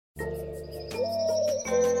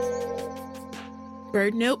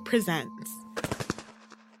BirdNote presents.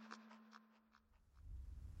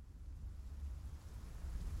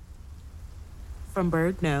 From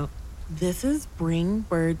BirdNote, this is Bring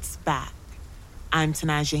Birds Back. I'm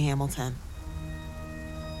Tanaja Hamilton.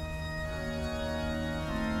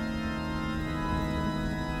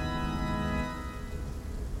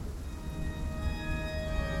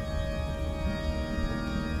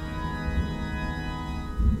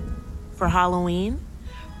 For Halloween,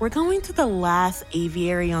 we're going to the last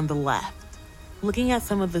aviary on the left, looking at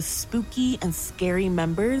some of the spooky and scary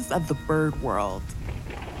members of the bird world.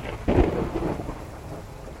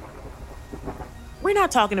 We're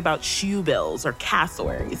not talking about shoebills or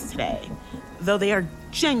cassowaries today, though they are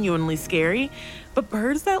genuinely scary, but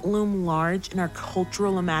birds that loom large in our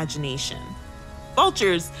cultural imagination.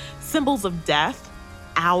 Vultures, symbols of death,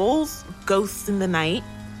 owls, ghosts in the night,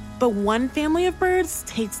 but one family of birds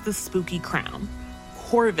takes the spooky crown.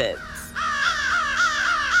 Corvids.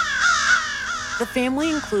 The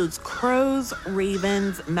family includes crows,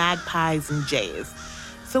 ravens, magpies, and jays.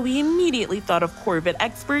 So we immediately thought of corvid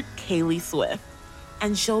expert Kaylee Swift.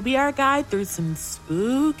 And she'll be our guide through some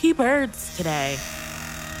spooky birds today.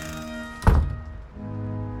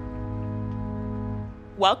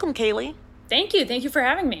 Welcome, Kaylee. Thank you. Thank you for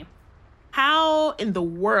having me. How in the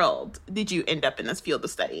world did you end up in this field of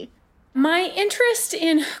study? My interest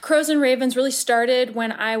in crows and ravens really started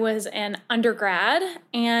when I was an undergrad,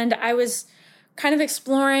 and I was kind of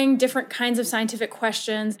exploring different kinds of scientific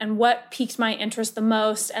questions and what piqued my interest the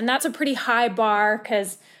most. And that's a pretty high bar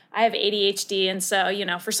because I have ADHD. And so,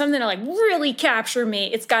 for something to really capture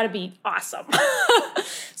me, it's got to be awesome.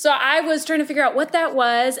 So I was trying to figure out what that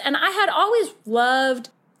was. And I had always loved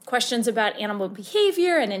questions about animal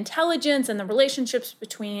behavior and intelligence and the relationships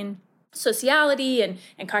between sociality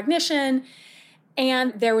and cognition.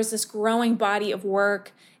 And there was this growing body of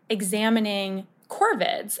work examining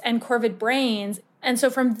corvids and corvid brains. And so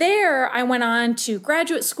from there, I went on to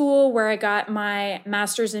graduate school where I got my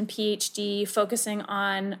master's and PhD focusing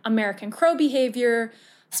on American crow behavior,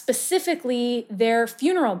 specifically their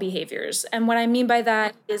funeral behaviors. And what I mean by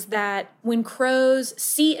that is that when crows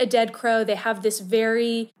see a dead crow, they have this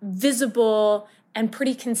very visible and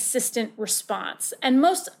pretty consistent response. And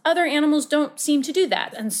most other animals don't seem to do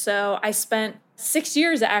that. And so I spent 6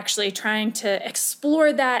 years actually trying to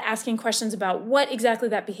explore that, asking questions about what exactly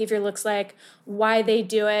that behavior looks like, why they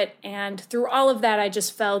do it. And through all of that, I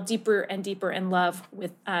just fell deeper and deeper in love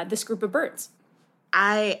with this group of birds.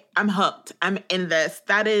 I'm hooked. I'm in this.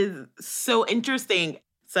 That is so interesting.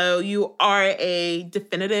 So you are a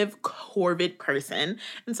definitive corvid person.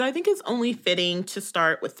 And so I think it's only fitting to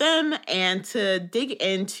start with them and to dig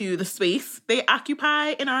into the space they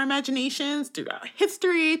occupy in our imaginations throughout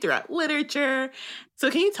history, throughout literature. So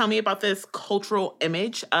can you tell me about this cultural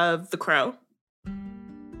image of the crow?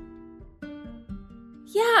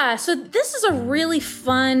 Yeah, so this is a really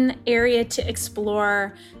fun area to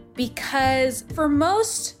explore because for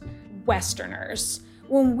most Westerners,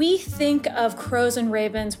 when we think of crows and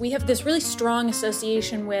ravens, we have this really strong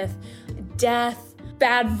association with death,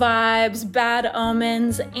 bad vibes, bad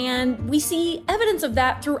omens, and we see evidence of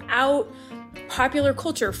that throughout popular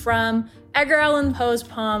culture, from Edgar Allan Poe's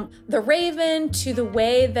poem, The Raven, to the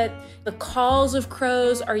way that the calls of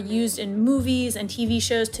crows are used in movies and TV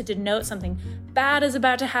shows to denote something bad is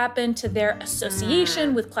about to happen, to their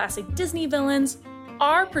association with classic Disney villains.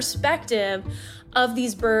 Our perspective of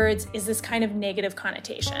these birds is this kind of negative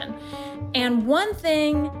connotation. And one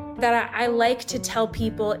thing that I like to tell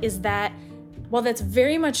people is that while that's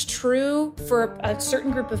very much true for a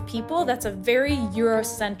certain group of people, that's a very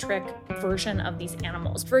Eurocentric version of these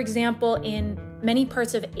animals. For example, in many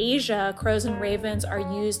parts of Asia, crows and ravens are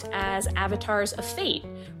used as avatars of fate.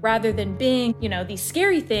 Rather than being, these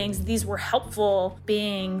scary things, these were helpful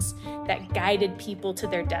beings that guided people to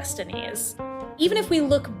their destinies. Even if we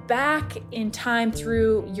look back in time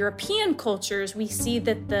through European cultures, we see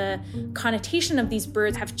that the connotation of these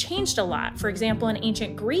birds have changed a lot. For example, in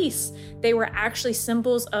ancient Greece, they were actually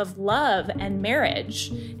symbols of love and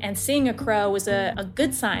marriage. And seeing a crow was a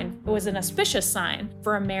good sign, it was an auspicious sign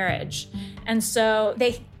for a marriage. And so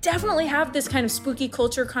they definitely have this kind of spooky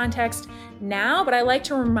culture context now, but I like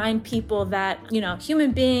to remind people that,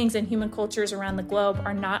 human beings and human cultures around the globe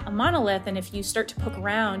are not a monolith. And if you start to poke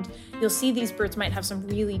around, you'll see these birds might have some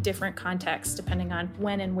really different contexts depending on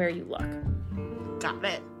when and where you look. Got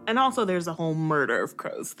it. And also there's a whole murder of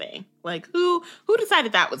crows thing. Who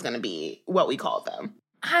decided that was going to be what we called them?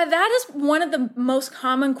 That is one of the most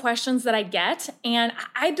common questions that I get, and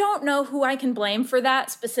I don't know who I can blame for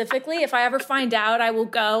that specifically. If I ever find out, I will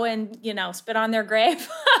go and, spit on their grave.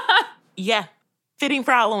 Yeah, Fitting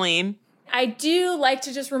for Halloween. I do like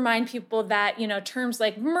to just remind people that, terms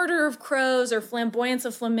like murder of crows or flamboyance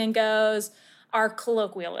of flamingos are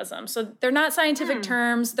colloquialisms. So they're not scientific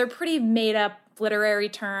terms. They're pretty made up literary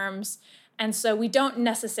terms. And so we don't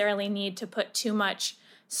necessarily need to put too much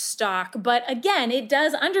stock. But again, it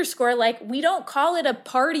does underscore, we don't call it a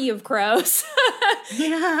party of crows.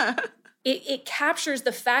 Yeah. It captures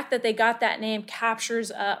the fact that they got that name,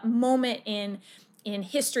 captures a moment in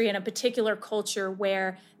history in a particular culture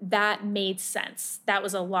where that made sense. That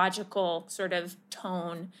was a logical sort of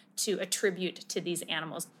tone to attribute to these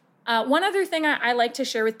animals. One other thing I like to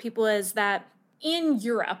share with people is that in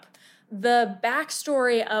Europe, the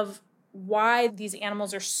backstory of why these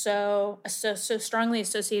animals are so strongly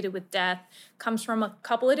associated with death comes from a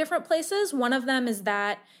couple of different places. One of them is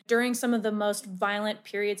that during some of the most violent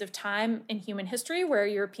periods of time in human history, where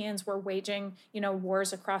Europeans were waging,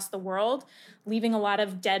 wars across the world, leaving a lot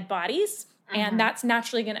of dead bodies, and that's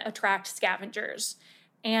naturally going to attract scavengers.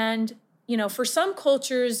 And, for some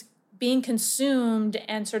cultures, being consumed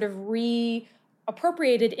and sort of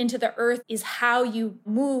reappropriated into the earth is how you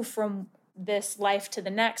move from this life to the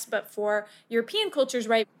next. But for European cultures,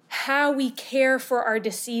 right, how we care for our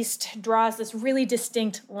deceased draws this really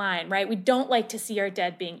distinct line, right? We don't like to see our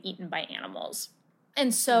dead being eaten by animals.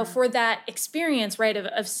 And so for that experience, right,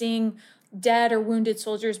 of seeing dead or wounded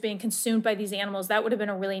soldiers being consumed by these animals, that would have been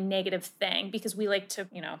a really negative thing because we like to,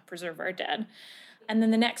 preserve our dead. And then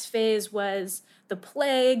the next phase was the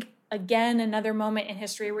plague. Again, another moment in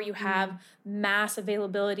history where you have mass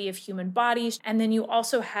availability of human bodies. And then you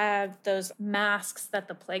also have those masks that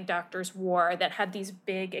the plague doctors wore that had these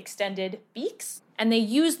big extended beaks. And they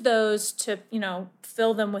used those to,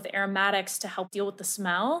 fill them with aromatics to help deal with the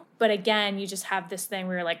smell. But again, you just have this thing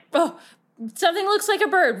where you're like, oh, something looks like a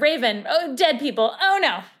bird, raven, oh, dead people, oh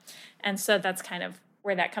no. And so that's kind of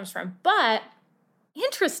where that comes from. But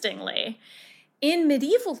interestingly, in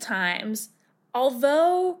medieval times,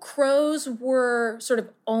 although crows were sort of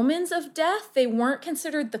omens of death, they weren't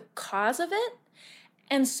considered the cause of it.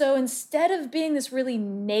 And so instead of being this really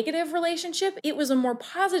negative relationship, it was a more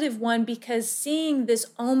positive one because seeing this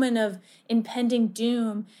omen of impending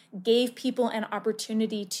doom gave people an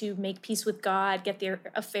opportunity to make peace with God, get their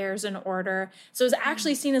affairs in order. So it was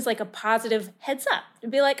actually seen as a positive heads up to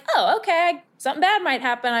be like, oh, okay, something bad might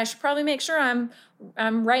happen. I should probably make sure I'm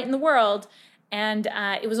right in the world. And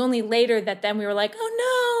it was only later that then we were like,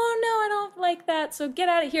 oh no, I don't like that. So get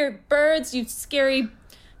out of here, birds, you scary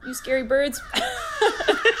birds.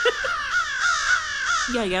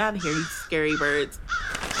 Yeah, get out of here, you scary birds.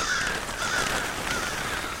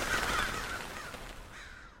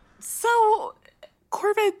 So,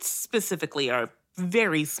 corvids specifically are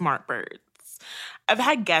very smart birds. I've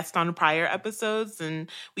had guests on prior episodes, and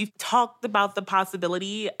we've talked about the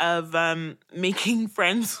possibility of making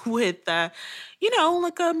friends with, a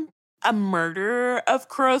murder of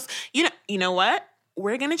crows. You know what?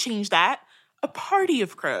 We're going to change that. A party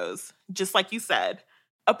of crows, just like you said.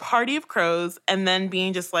 A party of crows, and then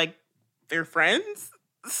being just like, they're friends?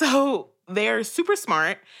 So they're super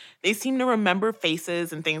smart. They seem to remember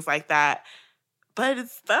faces and things like that. But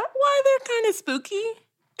is that why they're kind of spooky?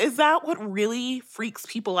 Is that what really freaks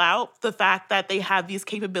people out? The fact that they have these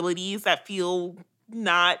capabilities that feel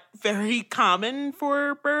not very common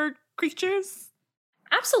for bird creatures?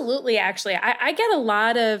 Absolutely, actually. I get a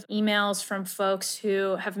lot of emails from folks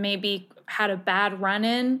who have maybe had a bad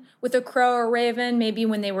run-in with a crow or raven. Maybe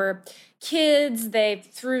when they were kids, they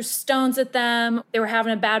threw stones at them. They were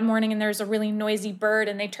having a bad morning and there's a really noisy bird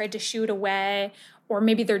and they tried to shoo it away. Or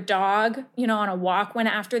maybe their dog, on a walk went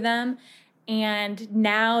after them. And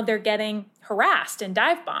now they're getting harassed and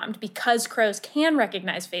dive bombed because crows can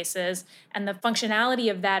recognize faces. And the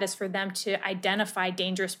functionality of that is for them to identify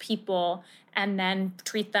dangerous people and then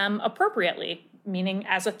treat them appropriately, meaning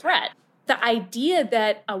as a threat. The idea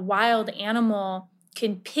that a wild animal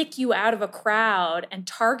can pick you out of a crowd and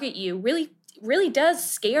target you really, really does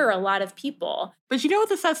scare a lot of people. But you know what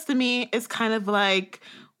this says to me? It's kind of like,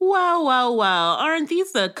 well, aren't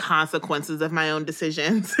these the consequences of my own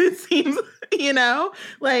decisions? It seems,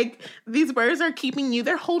 these birds are keeping you,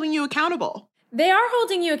 they're holding you accountable. They are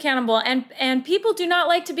holding you accountable, and people do not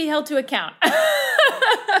like to be held to account.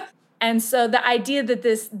 And so the idea that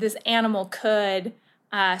this animal could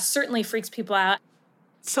certainly freaks people out.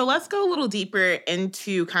 So let's go a little deeper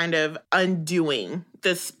into kind of undoing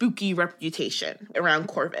the spooky reputation around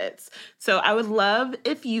corvids. So I would love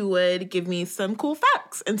if you would give me some cool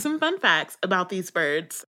facts and some fun facts about these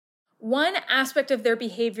birds. One aspect of their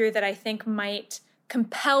behavior that I think might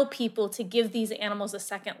compel people to give these animals a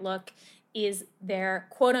second look is their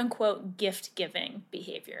quote-unquote gift-giving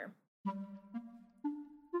behavior.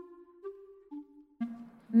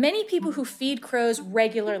 Many people who feed crows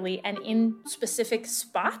regularly and in specific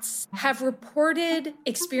spots have reported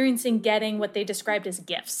experiencing getting what they described as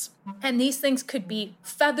gifts. And these things could be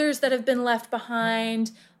feathers that have been left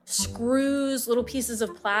behind, screws, little pieces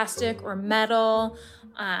of plastic or metal,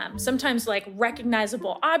 sometimes like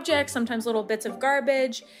recognizable objects, sometimes little bits of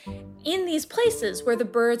garbage in these places where the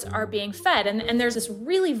birds are being fed. And there's this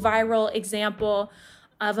really viral example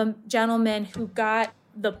of a gentleman who got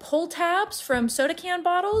the pull tabs from soda can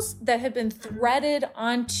bottles that had been threaded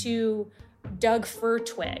onto Doug fir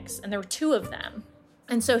twigs, and there were 2 of them.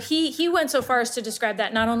 And so he went so far as to describe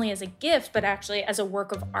that not only as a gift, but actually as a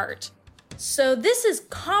work of art. So this is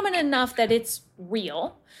common enough that it's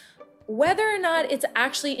real. Whether or not it's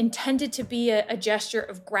actually intended to be a gesture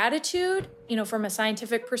of gratitude, from a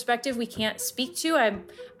scientific perspective, we can't speak to.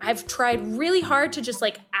 I've tried really hard to just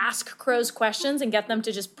ask crows questions and get them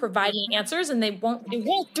to just provide me answers, and they won't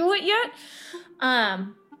do it yet.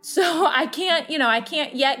 So I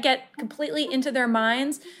can't yet get completely into their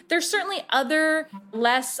minds. There's certainly other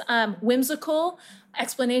less whimsical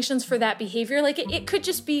explanations for that behavior. It could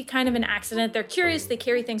just be kind of an accident. They're curious, they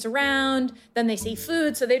carry things around, then they see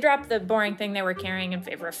food, so they drop the boring thing they were carrying in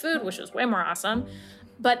favor of food, which was way more awesome.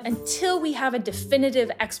 But until we have a definitive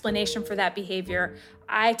explanation for that behavior,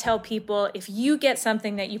 I tell people, if you get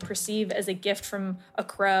something that you perceive as a gift from a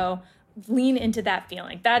crow, lean into that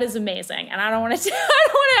feeling. That is amazing. And I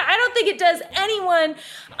don't think it does anyone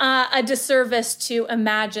a disservice to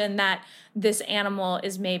imagine that this animal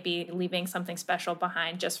is maybe leaving something special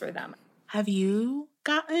behind just for them. Have you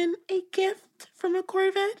gotten a gift from a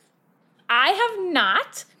corvid? I have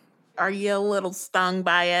not. Are you a little stung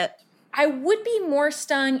by it? I would be more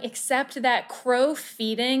stung, except that crow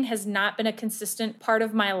feeding has not been a consistent part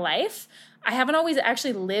of my life. I haven't always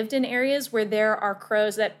actually lived in areas where there are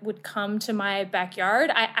crows that would come to my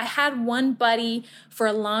backyard. I had one buddy for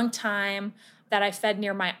a long time that I fed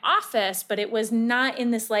near my office, but it was not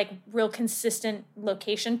in this real consistent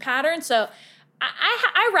location pattern. So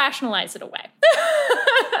I rationalize it away.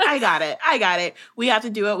 I got it. We have to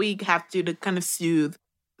do what we have to kind of soothe.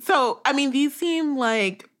 So, these seem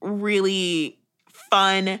like really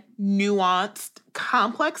fun, nuanced,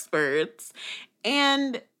 complex birds.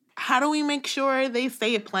 And how do we make sure they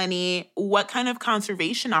stay at plenty? What kind of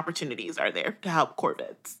conservation opportunities are there to help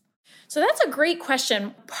corvids? So that's a great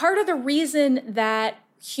question. Part of the reason that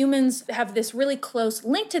humans have this really close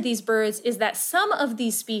link to these birds is that some of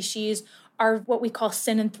these species are what we call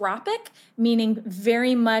synanthropic, meaning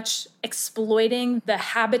very much exploiting the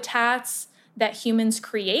habitats that humans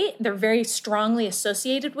create. They're very strongly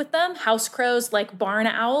associated with them. House crows, like barn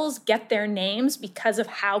owls, get their names because of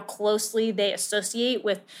how closely they associate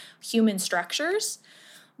with human structures.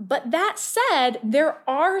 But that said, there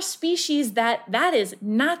are species that is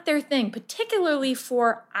not their thing, particularly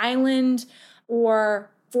for island or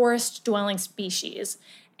forest-dwelling species.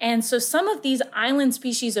 And so some of these island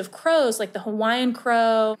species of crows, like the Hawaiian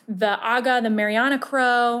crow, the Aga, the Mariana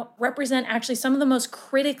crow, represent actually some of the most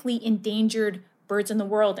critically endangered birds in the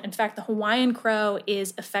world. In fact, the Hawaiian crow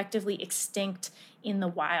is effectively extinct in the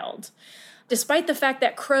wild. Despite the fact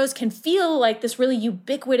that crows can feel like this really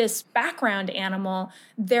ubiquitous background animal,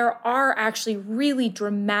 there are actually really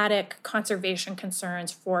dramatic conservation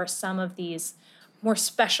concerns for some of these more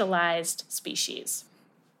specialized species.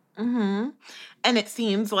 Mm-hmm. And it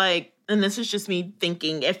seems like, and this is just me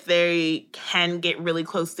thinking, if they can get really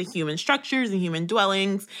close to human structures and human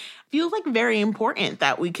dwellings, feels like very important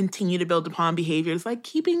that we continue to build upon behaviors like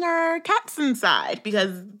keeping our cats inside,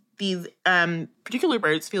 because these particular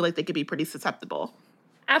birds feel like they could be pretty susceptible.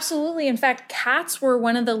 Absolutely. In fact, cats were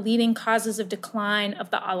one of the leading causes of decline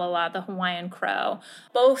of the alala, the Hawaiian crow,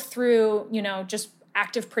 both through, just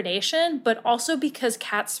active predation, but also because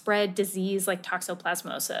cats spread disease like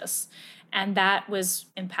toxoplasmosis. And that was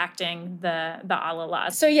impacting the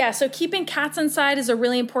alala. So keeping cats inside is a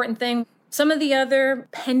really important thing. Some of the other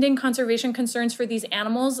pending conservation concerns for these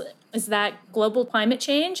animals is that global climate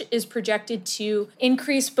change is projected to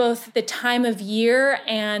increase both the time of year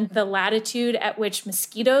and the latitude at which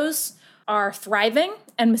mosquitoes are thriving.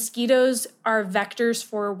 And mosquitoes are vectors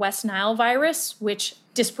for West Nile virus, which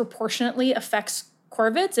disproportionately affects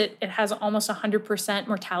corvids. It has almost 100%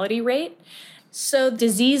 mortality rate. So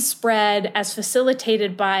disease spread as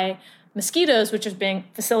facilitated by mosquitoes, which is being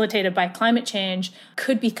facilitated by climate change,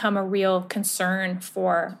 could become a real concern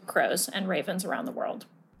for crows and ravens around the world.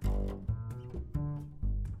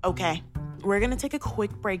 Okay, we're going to take a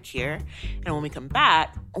quick break here. And when we come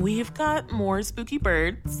back, we've got more spooky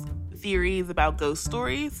birds, theories about ghost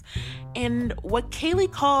stories, and what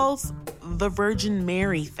Kaylee calls the Virgin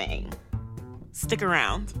Mary thing. Stick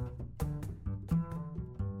around.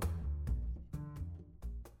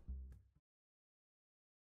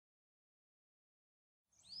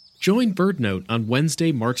 Join BirdNote on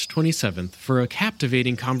Wednesday, March 27th for a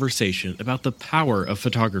captivating conversation about the power of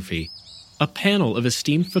photography. A panel of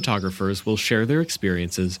esteemed photographers will share their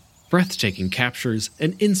experiences, breathtaking captures,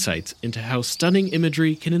 and insights into how stunning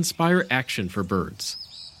imagery can inspire action for birds.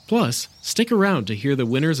 Plus, stick around to hear the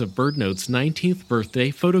winners of BirdNote's 19th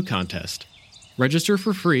birthday photo contest. Register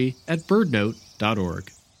for free at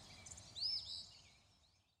birdnote.org.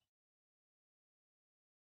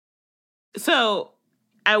 So,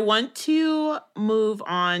 I want to move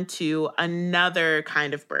on to another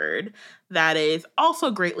kind of bird that is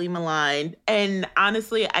also greatly maligned. And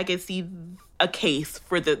honestly, I can see a case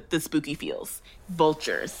for the spooky feels.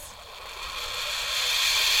 Vultures.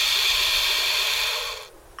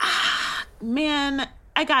 Man,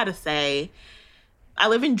 I gotta say, I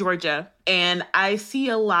live in Georgia and I see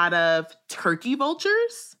a lot of turkey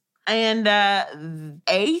vultures. And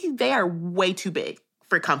they are way too big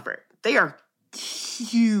for comfort. They are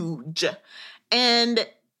huge. And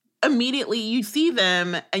immediately you see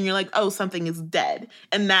them and you're like, oh, something is dead.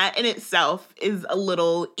 And that in itself is a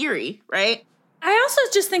little eerie, right? I also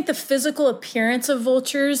just think the physical appearance of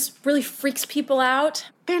vultures really freaks people out.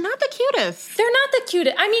 They're not the cutest. They're not the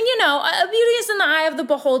cutest. I mean, beauty is in the eye of the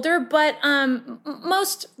beholder, but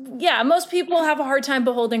most people have a hard time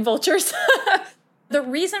beholding vultures. The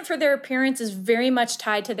reason for their appearance is very much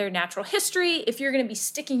tied to their natural history. If you're going to be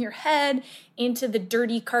sticking your head into the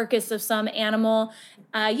dirty carcass of some animal,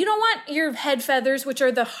 you don't want your head feathers, which are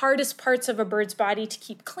the hardest parts of a bird's body to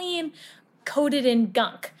keep clean, coated in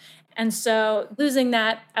gunk. And so losing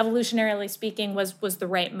that, evolutionarily speaking, was the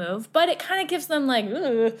right move. But it kind of gives them like,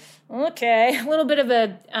 ooh, okay, a little bit of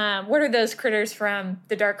a, what are those critters from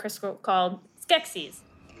the Dark Crystal called? Skeksis.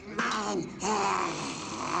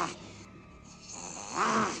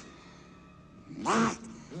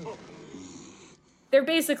 They're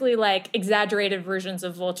basically like exaggerated versions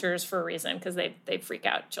of vultures for a reason, because they freak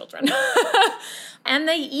out children. And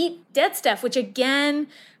they eat dead stuff, which again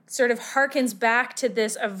sort of harkens back to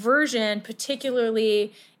this aversion,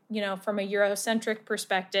 particularly, from a Eurocentric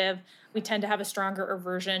perspective. We tend to have a stronger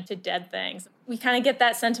aversion to dead things. We kind of get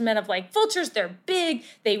that sentiment of like, vultures, they're big,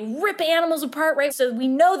 they rip animals apart, right? So we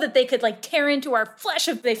know that they could like tear into our flesh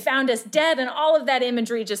if they found us dead, and all of that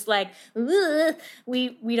imagery just like,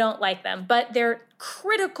 we don't like them. But they're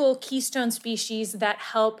critical keystone species that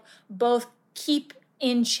help both keep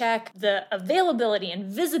in check the availability and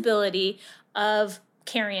visibility of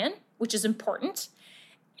carrion, which is important.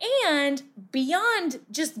 And beyond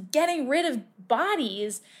just getting rid of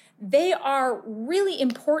bodies, they are really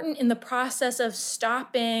important in the process of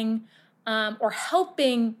stopping or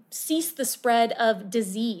helping cease the spread of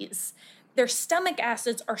disease. Their stomach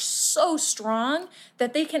acids are so strong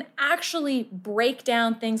that they can actually break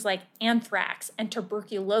down things like anthrax and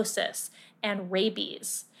tuberculosis and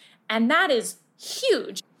rabies. And that is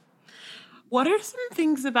huge. What are some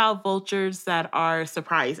things about vultures that are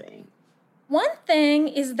surprising? One thing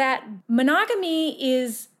is that monogamy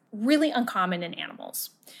is really uncommon in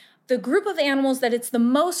animals. The group of animals that it's the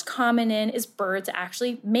most common in is birds,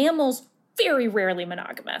 actually. Mammals, very rarely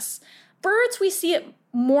monogamous. Birds, we see it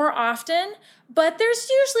more often, but there's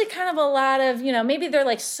usually kind of a lot of, maybe they're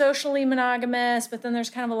like socially monogamous, but then there's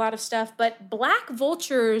kind of a lot of stuff. But black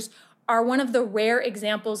vultures are one of the rare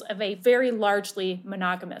examples of a very largely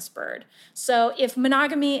monogamous bird. So if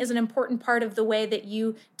monogamy is an important part of the way that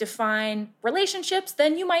you define relationships,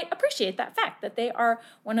 then you might appreciate that fact that they are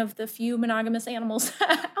one of the few monogamous animals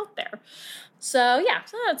out there. So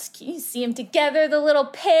you see them together, the little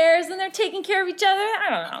pairs, and they're taking care of each other. I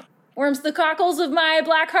don't know. Warms the cockles of my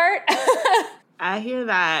black heart. I hear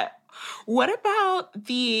that. What about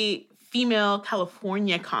the female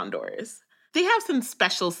California condors? They have some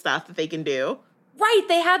special stuff that they can do. Right,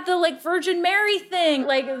 they had the Virgin Mary thing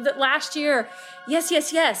last year. Yes.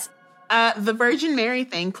 The Virgin Mary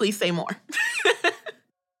thing, please say more.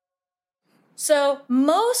 So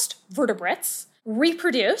most vertebrates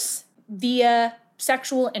reproduce via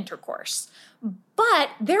sexual intercourse. But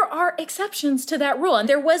there are exceptions to that rule. And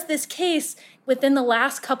there was this case within the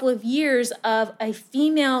last couple of years of a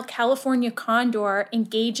female California condor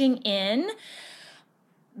engaging in,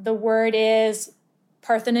 the word is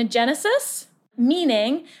parthenogenesis,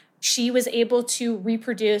 meaning she was able to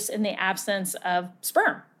reproduce in the absence of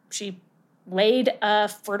sperm. She laid a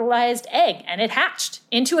fertilized egg and it hatched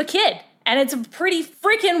into a kid. And it's pretty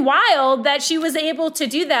freaking wild that she was able to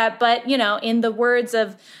do that. But, in the words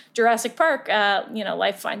of Jurassic Park,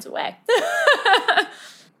 life finds a way.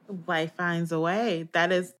 Life finds a way.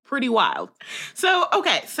 That is pretty wild. So,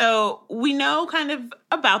 okay, so we know kind of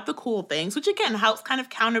about the cool things, which again helps kind of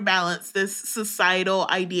counterbalance this societal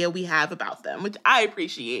idea we have about them, which I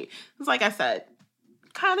appreciate. It's like I said,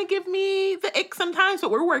 kind of give me the ick sometimes,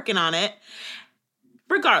 but we're working on it.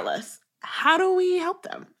 Regardless, how do we help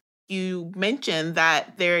them? You mentioned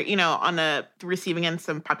that they're, on a receiving end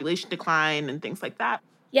some population decline and things like that.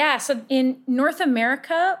 Yeah, so in North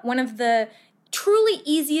America, one of the truly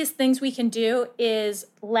easiest things we can do is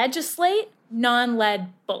legislate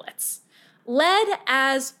non-lead bullets. Lead,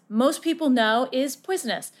 as most people know, is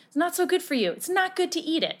poisonous. It's not so good for you. It's not good to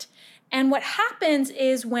eat it. And what happens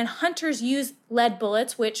is when hunters use lead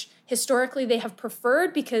bullets, which historically they have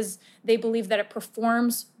preferred because they believe that it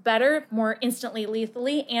performs better, more instantly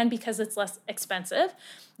lethally, and because it's less expensive,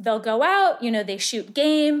 they'll go out, they shoot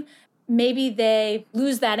game. Maybe they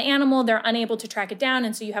lose that animal, they're unable to track it down,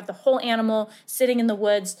 and so you have the whole animal sitting in the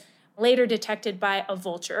woods, later detected by a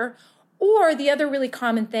vulture. Or the other really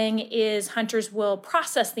common thing is hunters will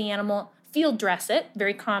process the animal, field dress it,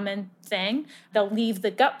 very common thing. They'll leave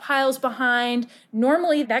the gut piles behind.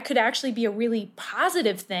 Normally, that could actually be a really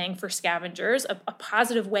positive thing for scavengers, a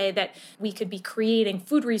positive way that we could be creating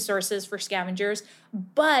food resources for scavengers.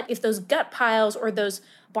 But if those gut piles or those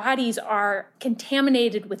bodies are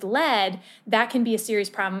contaminated with lead, that can be a serious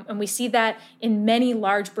problem. And we see that in many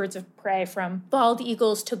large birds of prey, from bald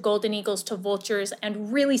eagles to golden eagles to vultures,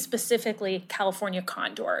 and really specifically California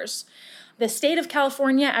condors. The state of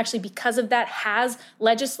California, actually, because of that, has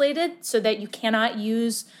legislated so that you cannot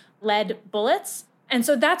use lead bullets. And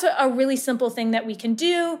so that's a really simple thing that we can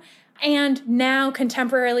do. And now,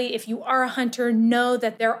 contemporarily, if you are a hunter, know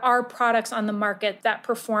that there are products on the market that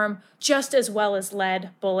perform just as well as lead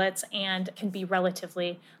bullets and can be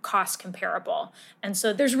relatively cost comparable. And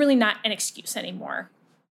so there's really not an excuse anymore.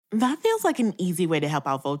 That feels like an easy way to help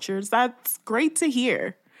out vultures. That's great to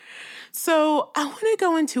hear. So I want to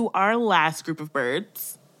go into our last group of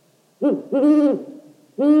birds.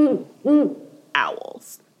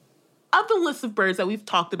 Owls. Of the list of birds that we've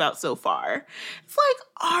talked about so far, it's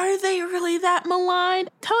like, are they really that maligned?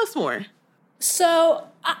 Tell us more. So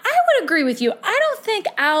I would agree with you. I don't think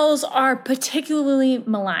owls are particularly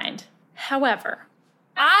maligned. However,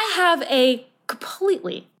 I have a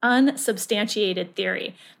completely unsubstantiated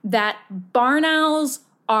theory that barn owls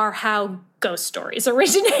are how ghost stories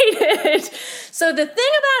originated. So the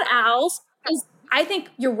thing about owls is, I think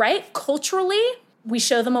you're right. Culturally, we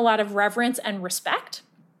show them a lot of reverence and respect.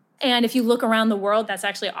 And if you look around the world, that's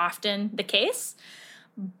actually often the case.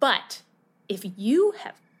 But if you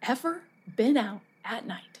have ever been out at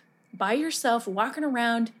night by yourself walking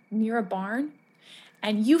around near a barn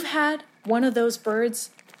and you've had one of those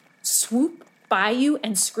birds swoop by you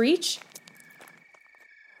and screech,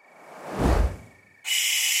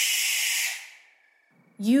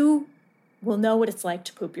 you will know what it's like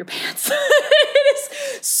to poop your pants. It is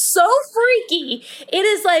so freaky. It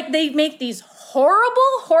is like they make these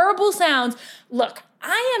horrible, horrible sounds. Look,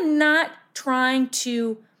 I am not trying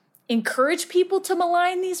to encourage people to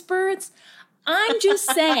malign these birds. I'm just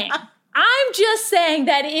saying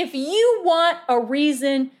that if you want a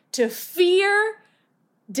reason to fear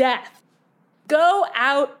death, go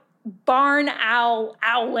out barn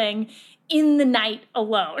owling in the night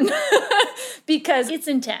alone because it's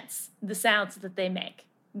intense, the sounds that they make.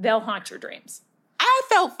 They'll haunt your dreams. I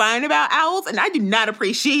felt fine about owls, and I do not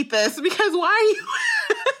appreciate this because why you...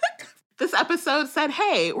 This episode said,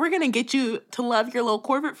 hey, we're going to get you to love your little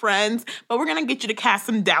corvid friends, but we're going to get you to cast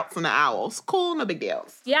some doubts on the owls. Cool, no big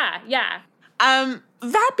deals. Yeah.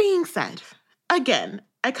 That being said, again,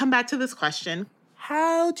 I come back to this question.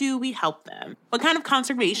 How do we help them? What kind of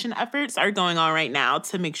conservation efforts are going on right now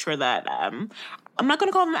to make sure that, I'm not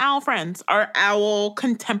going to call them owl friends, our owl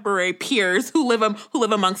contemporary peers who live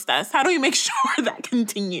amongst us? How do we make sure that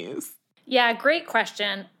continues? Yeah, great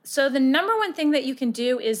question. So the number one thing that you can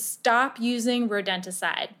do is stop using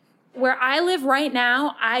rodenticide. Where I live right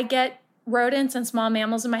now, I get rodents and small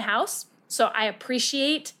mammals in my house. So I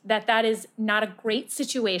appreciate that is not a great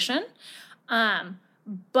situation.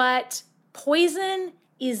 But poison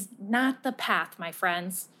is not the path, my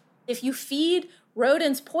friends. If you feed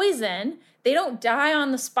rodents poison, they don't die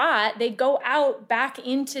on the spot. They go out back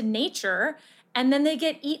into nature, and then they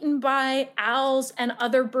get eaten by owls and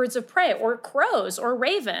other birds of prey, or crows or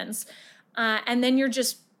ravens. And then you're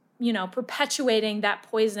just, perpetuating that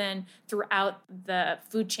poison throughout the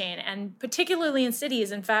food chain, and particularly in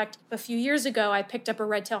cities. In fact, a few years ago, I picked up a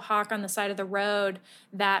red-tailed hawk on the side of the road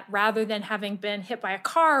that, rather than having been hit by a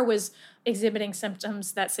car, was exhibiting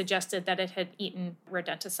symptoms that suggested that it had eaten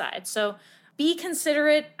rodenticide. So Be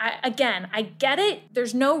considerate. I get it.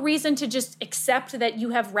 There's no reason to just accept that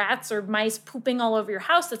you have rats or mice pooping all over your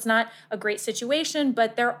house. That's not a great situation,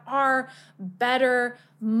 but there are better,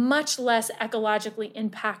 much less ecologically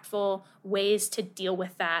impactful ways to deal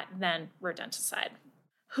with that than rodenticide.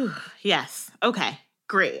 Yes. Okay.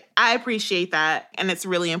 Great. I appreciate that. And it's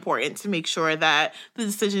really important to make sure that the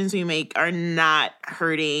decisions we make are not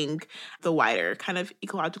hurting the wider kind of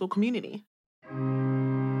ecological community.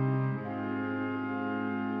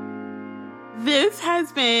 This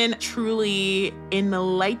has been truly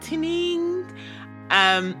enlightening.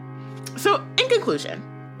 So in conclusion,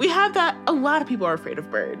 we have that a lot of people are afraid of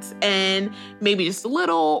birds, and maybe just a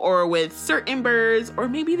little, or with certain birds, or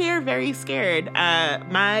maybe they're very scared.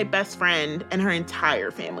 My best friend and her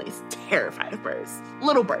entire family is terrified of birds.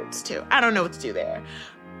 Little birds too. I don't know what to do there.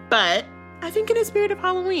 But I think in the spirit of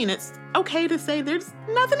Halloween, it's okay to say there's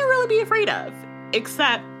nothing to really be afraid of,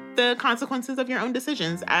 except the consequences of your own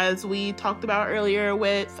decisions, as we talked about earlier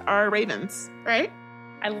with our ravens, right?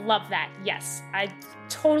 I love that. Yes, I'm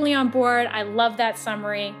totally on board. I love that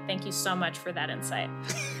summary. Thank you so much for that insight.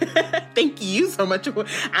 Thank you so much.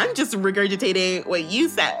 I'm just regurgitating what you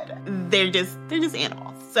said. They're just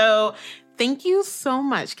animals. So thank you so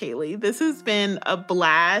much, Kaylee. This has been a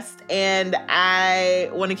blast, and I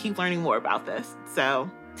want to keep learning more about this.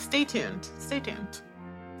 So stay tuned. Stay tuned.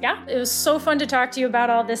 Yeah, it was so fun to talk to you about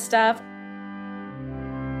all this stuff.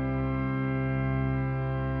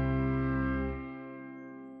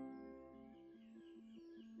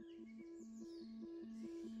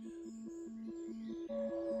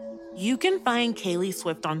 You can find Kaylee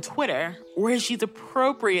Swift on Twitter, where she's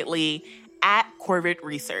appropriately at Corvid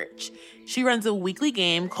Research. She runs a weekly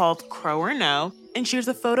game called Crow or No and shares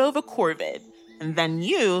a photo of a corvid. And then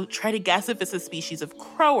you try to guess if it's a species of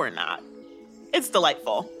crow or not. It's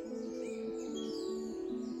delightful.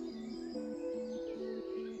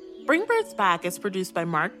 Bring Birds Back is produced by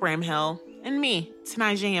Mark Bramhill and me,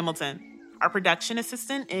 Tanaja Hamilton. Our production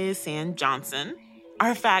assistant is Sam Johnson.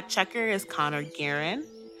 Our fact checker is Connor Guerin.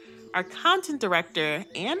 Our content director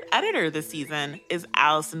and editor this season is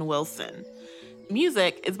Allison Wilson.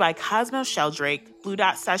 Music is by Cosmo Sheldrake, Blue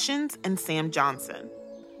Dot Sessions, and Sam Johnson.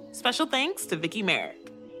 Special thanks to Vicky Merritt.